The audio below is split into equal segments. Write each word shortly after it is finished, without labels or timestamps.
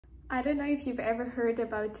I don't know if you've ever heard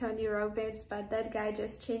about Tony Robbins, but that guy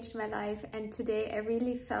just changed my life. And today I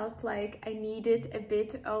really felt like I needed a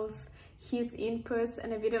bit of his inputs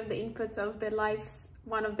and a bit of the inputs of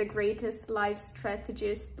one of the greatest life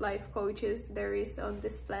strategists, life coaches there is on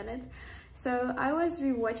this planet. So I was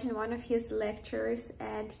rewatching one of his lectures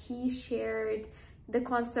and he shared the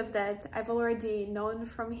concept that I've already known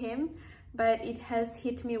from him, but it has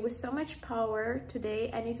hit me with so much power today,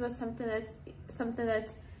 and it was something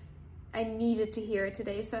that I needed to hear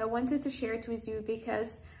today. So I wanted to share it with you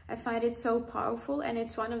because I find it so powerful, and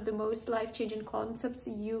it's one of the most life-changing concepts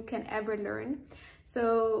you can ever learn.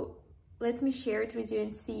 So let me share it with you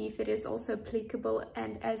and see if it is also applicable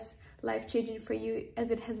and as life-changing for you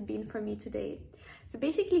as it has been for me today. So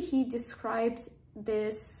basically he described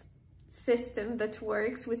this system that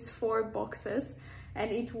works with 4 boxes,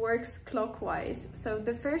 and it works clockwise. So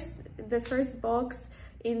the first box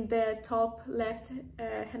in the top left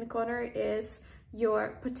hand corner is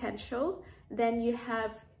your potential. Then you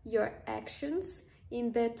have your actions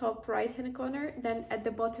in the top right hand corner. Then at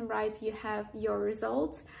the bottom right you have your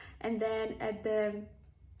results, and then at the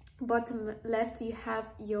bottom left you have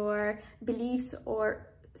your beliefs or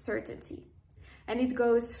certainty. And it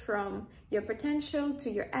goes from your potential to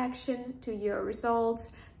your action to your results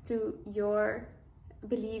to your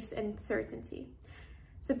beliefs and certainty.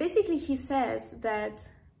 So basically he says that,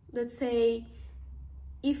 let's say,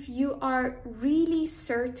 if you are really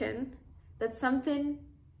certain that something,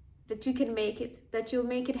 that you can make it, that you'll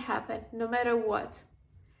make it happen no matter what.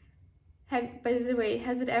 By the way,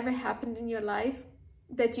 has it ever happened in your life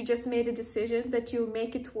that you just made a decision that you'll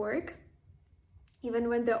make it work, even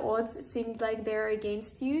when the odds seemed like they're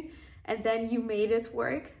against you, and then you made it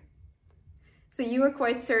work? So you were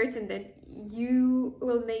quite certain that you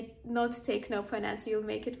will not take no for an answer, you'll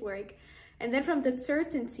make it work. And then from that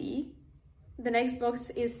certainty, the next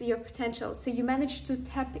box is your potential. So you managed to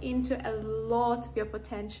tap into a lot of your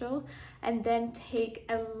potential and then take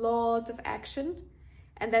a lot of action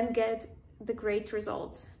and then get the great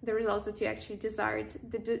results, the results that you actually desired,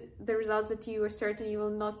 the results that you were certain you will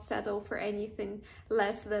not settle for anything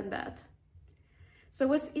less than that. So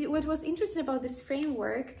what was interesting about this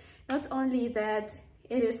framework, not only that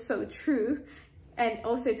it is so true, and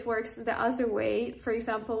also it works the other way. For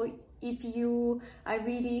example, if you are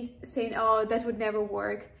really saying, oh, that would never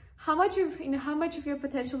work, how much of your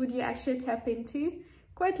potential would you actually tap into?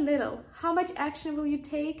 Quite little. How much action will you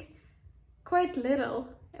take? Quite little.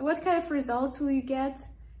 And what kind of results will you get?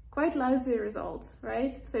 Quite lousy results,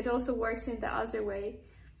 right? So it also works in the other way.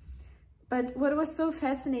 But what was so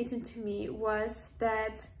fascinating to me was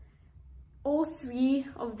that all 3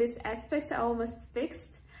 of these aspects are almost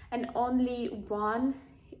fixed, and only one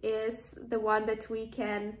is the one that we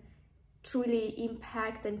can truly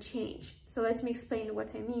impact and change. So let me explain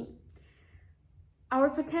what I mean. Our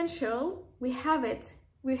potential, we have it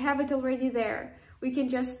already there. We can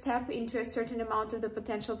just tap into a certain amount of the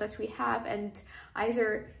potential that we have and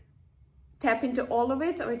either tap into all of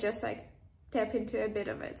it or just like tap into a bit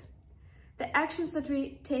of it. The actions that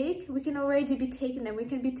we take, we can already be taking them. We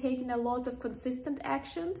can be taking a lot of consistent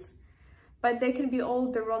actions, but they can be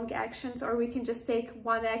all the wrong actions, or we can just take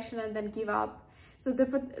one action and then give up. So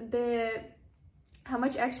how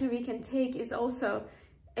much action we can take is also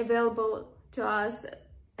available to us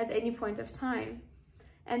at any point of time.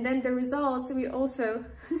 And then the results,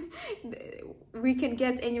 we can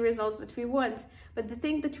get any results that we want. But the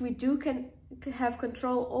thing that we can have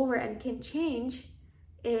control over and can change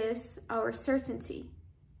is our certainty.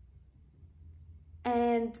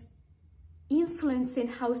 And influencing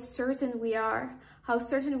how certain we are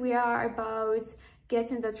about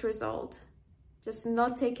getting that result. Just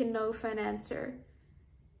not taking no for an answer,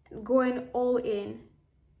 going all in.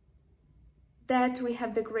 That we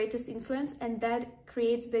have the greatest influence, and that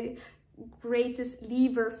creates the greatest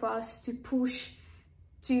lever for us to push,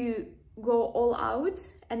 to go all out,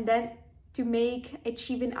 and then to make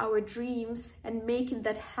achieving our dreams and making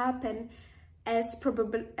that happen as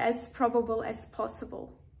probable as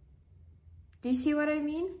possible. Do you see what I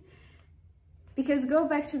mean? Because go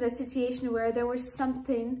back to that situation where there was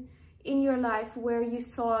something in your life where you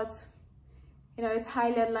thought, it's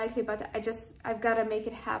highly unlikely, but I've got to make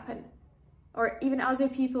it happen. Or even other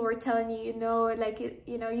people were telling you,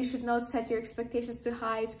 you should not set your expectations too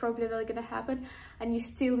high, it's probably not going to happen, and you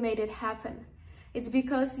still made it happen. It's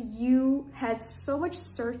because you had so much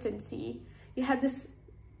certainty, you had this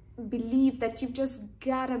belief that you've just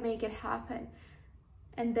got to make it happen.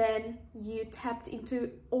 And then you tapped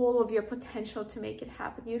into all of your potential to make it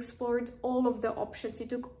happen. You explored all of the options, you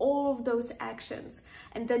took all of those actions,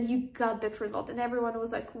 and then you got that result. And everyone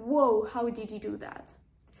was like, whoa, how did you do that?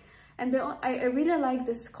 And I really like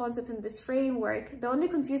this concept and this framework. The only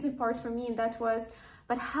confusing part for me in that was,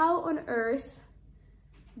 but how on earth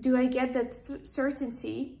do I get that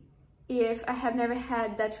certainty if I have never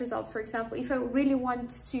had that result? For example, if I really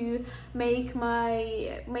want to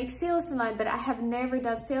make sales online, but I have never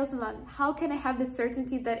done sales online, how can I have that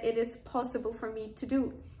certainty that it is possible for me to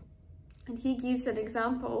do? And he gives an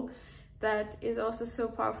example that is also so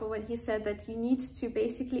powerful when he said that you need to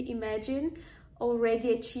basically imagine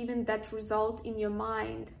already achieving that result in your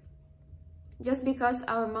mind. Just because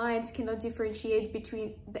our minds cannot differentiate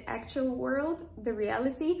between the actual world, the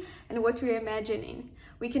reality, and what we're imagining.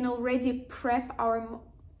 We can already prep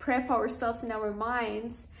ourselves in our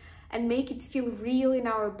minds and make it feel real in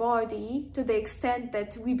our body to the extent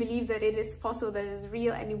that we believe that it is possible, that it is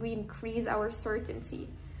real, and we increase our certainty.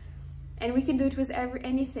 And we can do it with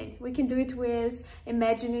anything. We can do it with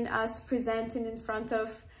imagining us presenting in front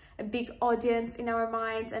of a big audience in our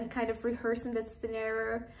minds and kind of rehearsing that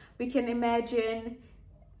scenario. We can imagine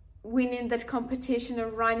winning that competition or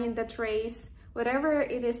running that race. Whatever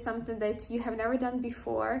it is, something that you have never done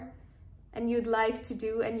before and you'd like to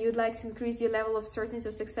do, and you'd like to increase your level of certainty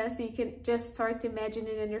of success, so you can just start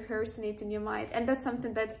imagining and rehearsing it in your mind. And that's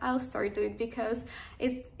something that I'll start doing because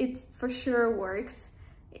it for sure works.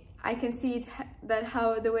 I can see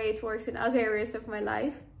the way it works in other areas of my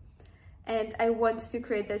life. And I want to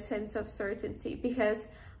create that sense of certainty, because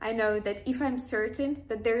I know that if I'm certain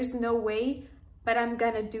that there is no way, but I'm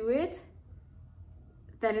gonna do it,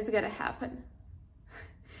 then it's gonna happen.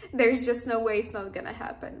 There's just no way it's not gonna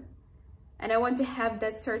happen. And I want to have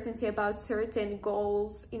that certainty about certain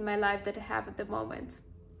goals in my life that I have at the moment.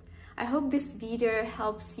 I hope this video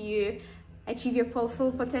helps you achieve your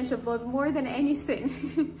full potential, but more than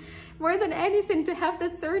anything, to have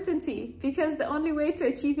that certainty, because the only way to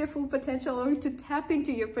achieve your full potential or to tap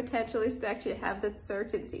into your potential is to actually have that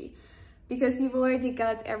certainty, because you've already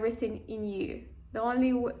got everything in you. The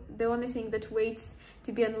only thing that waits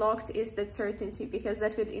to be unlocked is that certainty, because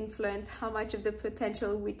that would influence how much of the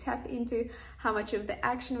potential we tap into, how much of the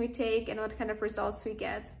action we take, and what kind of results we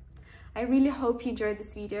get. I really hope you enjoyed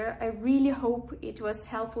this video. I really hope it was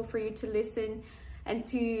helpful for you to listen and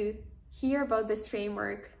to hear about this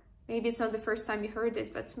framework. Maybe it's not the first time you heard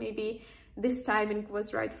it, but maybe this time it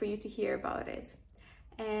was right for you to hear about it.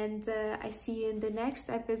 And I see you in the next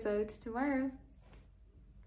episode tomorrow.